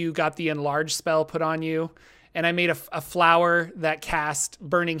ate, you got the enlarge spell put on you. And I made a flower that cast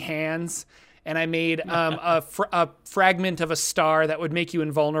burning hands. And I made a fragment of a star that would make you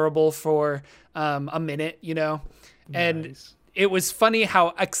invulnerable for a minute, you know? And Nice. It was funny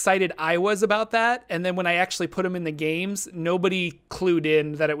how excited I was about that. And then when I actually put them in the games, nobody clued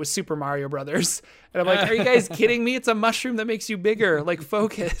in that it was Super Mario Brothers. And I'm like, are you guys kidding me? It's a mushroom that makes you bigger. Like,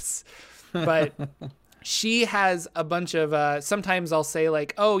 focus. But she has a bunch of, sometimes I'll say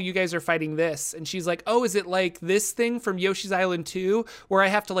like, oh, you guys are fighting this. And she's like, oh, is it like this thing from Yoshi's Island 2 where I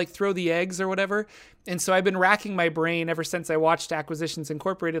have to like throw the eggs or whatever? And so I've been racking my brain ever since I watched Acquisitions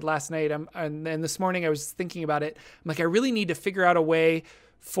Incorporated last night. And this morning I was thinking about it. I'm like, I really need to figure out a way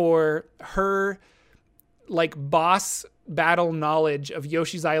for her like boss battle knowledge of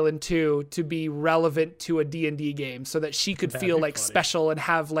Yoshi's Island 2 to be relevant to a D&D game so that she could feel like special and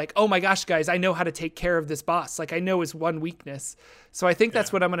have like, oh my gosh, guys, I know how to take care of this boss. Like I know his one weakness. So I think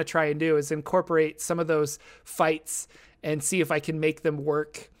that's what I'm going to try and do is incorporate some of those fights and see if I can make them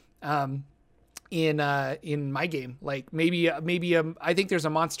work in my game. Like maybe I think there's a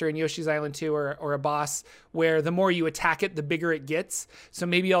monster in Yoshi's Island 2 or a boss where the more you attack it, the bigger it gets. So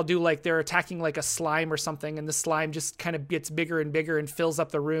maybe I'll do like they're attacking like a slime or something, and the slime just kind of gets bigger and bigger and fills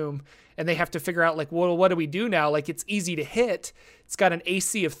up the room, and they have to figure out like, well, what do we do now? Like it's easy to hit. It's got an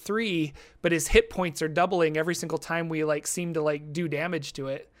AC of 3, but his hit points are doubling every single time we like seem to like do damage to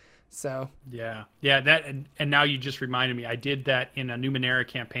it. So yeah, that and now you just reminded me. I did that in a Numenera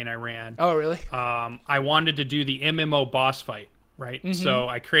campaign I ran. Oh, really? I wanted to do the MMO boss fight, right? Mm-hmm. So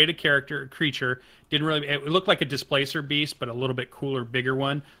I created a creature. It looked like a displacer beast, but a little bit cooler, bigger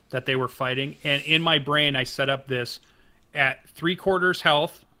one that they were fighting. And in my brain, I set up this at 3/4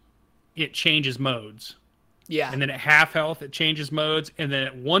 health, it changes modes. Yeah. And then at half health, it changes modes. And then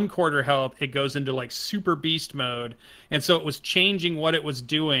at 1/4 health, it goes into like super beast mode. And so it was changing what it was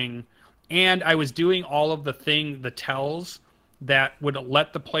doing. And I was doing all of the tells that would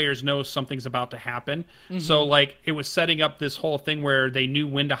let the players know something's about to happen. So like it was setting up this whole thing where they knew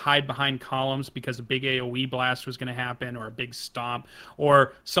when to hide behind columns because a big AoE blast was going to happen, or a big stomp,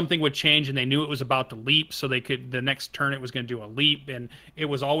 or something would change and they knew it was about to leap, so they could, the next turn it was going to do a leap, and it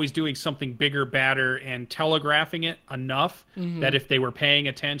was always doing something bigger, badder, and telegraphing it enough that if they were paying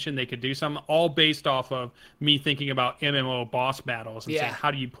attention they could do something, all based off of me thinking about MMO boss battles and saying,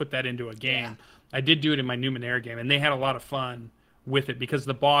 how do you put that into a game? I did do it in my Numenera game, and they had a lot of fun with it because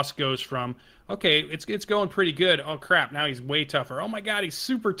the boss goes from, okay, it's going pretty good. Oh, crap, now he's way tougher. Oh, my God, he's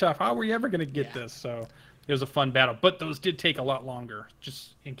super tough. How are we ever going to get this? So it was a fun battle. But those did take a lot longer,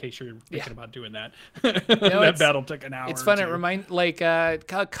 just in case you're thinking about doing that. That battle took an hour. It's fun. It reminds, like,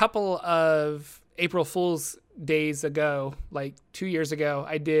 a couple of April Fool's days ago, like 2 years ago,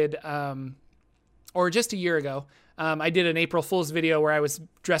 I did, or just a year ago, I did an April Fool's video where I was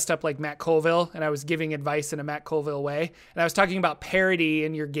dressed up like Matt Colville and I was giving advice in a Matt Colville way. And I was talking about parity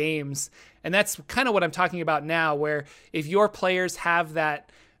in your games. And that's kind of what I'm talking about now, where if your players have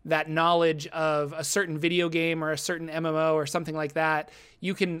that knowledge of a certain video game or a certain MMO or something like that,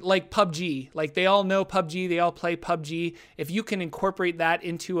 you can, like PUBG, like they all know PUBG, they all play PUBG. If you can incorporate that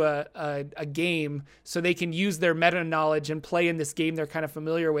into a game so they can use their meta knowledge and play in this game they're kind of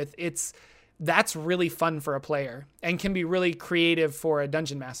familiar with, that's really fun for a player and can be really creative for a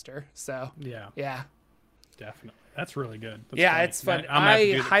dungeon master. So yeah, definitely. That's really good. That's yeah, funny. It's fun.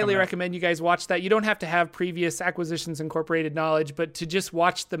 I highly recommend you guys watch that. You don't have to have previous Acquisitions Incorporated knowledge, but to just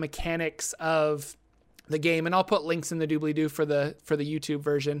watch the mechanics of the game. And I'll put links in the doobly-doo for the YouTube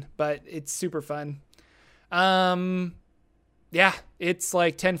version, but it's super fun. Yeah, it's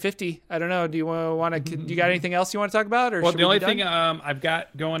like 10:50. I don't know. Do you want to? Do you got anything else you want to talk about? Or well, the only thing I've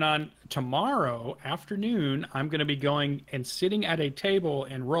got going on tomorrow afternoon, I'm going to be going and sitting at a table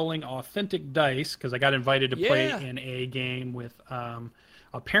and rolling authentic dice because I got invited to play in a game with.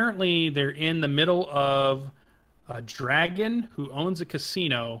 Apparently, they're in the middle of a dragon who owns a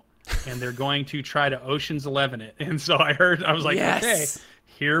casino, and they're going to try to Ocean's 11 it. And so I was like, okay.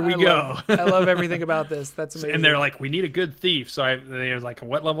 Here we go. I love everything about this. That's amazing. And they're like, we need a good thief. So they were like,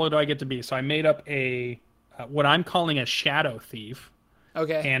 what level do I get to be? So I made up a what I'm calling a shadow thief.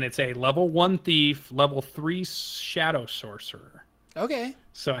 Okay. And it's a level 1 thief, level 3 shadow sorcerer. Okay.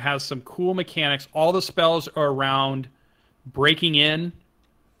 So it has some cool mechanics. All the spells are around breaking in,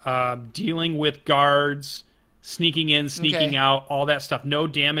 dealing with guards, sneaking in, sneaking out, all that stuff. No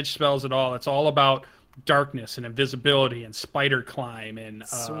damage spells at all. It's all about darkness and invisibility and spider climb and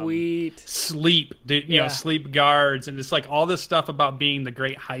sleep, you know, sleep guards, and it's like all this stuff about being the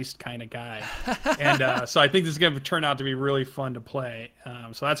great heist kind of guy. And so I think this is going to turn out to be really fun to play.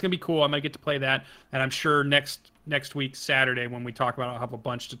 So that's going to be cool. I'm going to get to play that, and I'm sure next week Saturday when we talk about it, I'll have a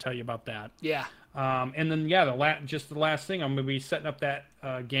bunch to tell you about that. Yeah. And then the last thing, I'm going to be setting up that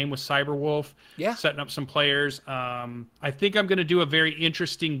game with Cyberwolf. Yeah. Setting up some players. I think I'm going to do a very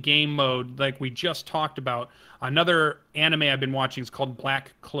interesting game mode like we just talked about. Another anime I've been watching is called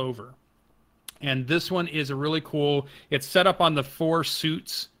Black Clover. And this one is a really cool, it's set up on the 4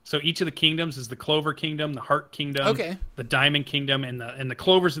 suits. So each of the kingdoms is the Clover Kingdom, the Heart Kingdom, the Diamond Kingdom, and the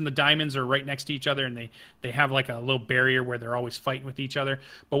Clovers and the Diamonds are right next to each other, and they have like a little barrier where they're always fighting with each other.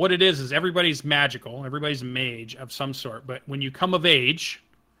 But what it is everybody's magical, everybody's a mage of some sort. But when you come of age,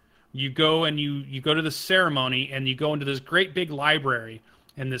 you go and you go to the ceremony, and you go into this great big library,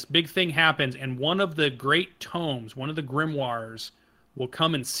 and this big thing happens, and one of the great tomes, one of the grimoires, will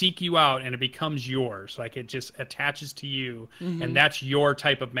come and seek you out, and it becomes yours. Like it just attaches to you, and that's your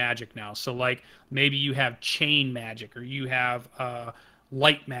type of magic now. So like maybe you have chain magic, or you have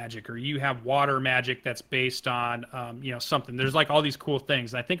light magic, or you have water magic that's based on something. There's like all these cool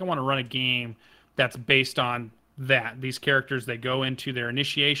things. And I think I want to run a game that's based on that. These characters, they go into their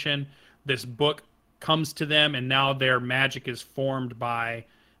initiation, this book comes to them, and now their magic is formed by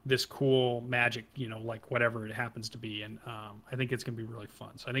this cool magic, like whatever it happens to be. And I think it's going to be really fun.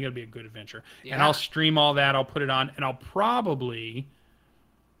 So I think it'll be a good adventure. Yeah. And I'll stream all that. I'll put it on, and I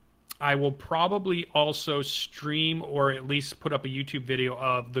will probably also stream or at least put up a YouTube video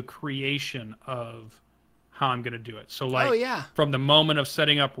of the creation of how I'm going to do it. So like from the moment of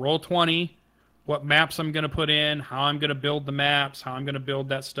setting up Roll20, what maps I'm going to put in, how I'm going to build the maps, how I'm going to build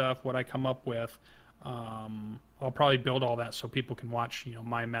that stuff, what I come up with. I'll probably build all that so people can watch,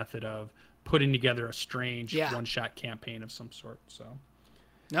 my method of putting together a strange one-shot campaign of some sort. So,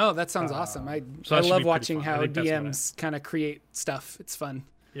 no, that sounds awesome. I love watching how DMs kind of create stuff. It's fun.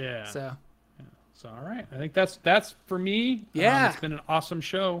 Yeah. So, all right. I think that's for me. Yeah. It's been an awesome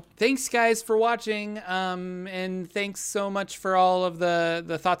show. Thanks, guys, for watching. And thanks so much for all of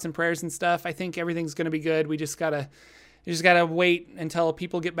the thoughts and prayers and stuff. I think everything's going to be good. We just got to You just got to wait until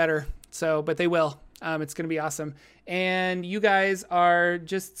people get better. So, but they will. It's going to be awesome. And you guys are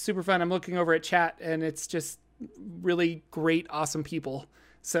just super fun. I'm looking over at chat, and it's just really great, awesome people.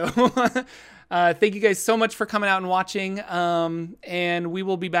 So thank you guys so much for coming out and watching. And we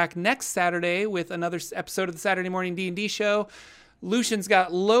will be back next Saturday with another episode of the Saturday Morning D&D Show. Lucian's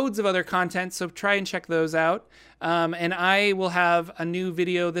got loads of other content, so try and check those out. And I will have a new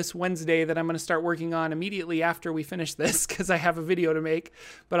video this Wednesday that I'm going to start working on immediately after we finish this, because I have a video to make.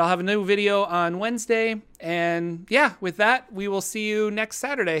 But I'll have a new video on Wednesday. And yeah, with that, we will see you next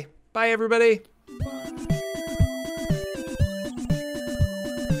Saturday. Bye, everybody.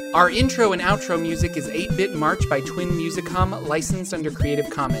 Our intro and outro music is 8-Bit March by Twin Musicom, licensed under Creative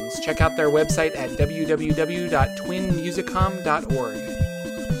Commons. Check out their website at www.twinmusicom.org.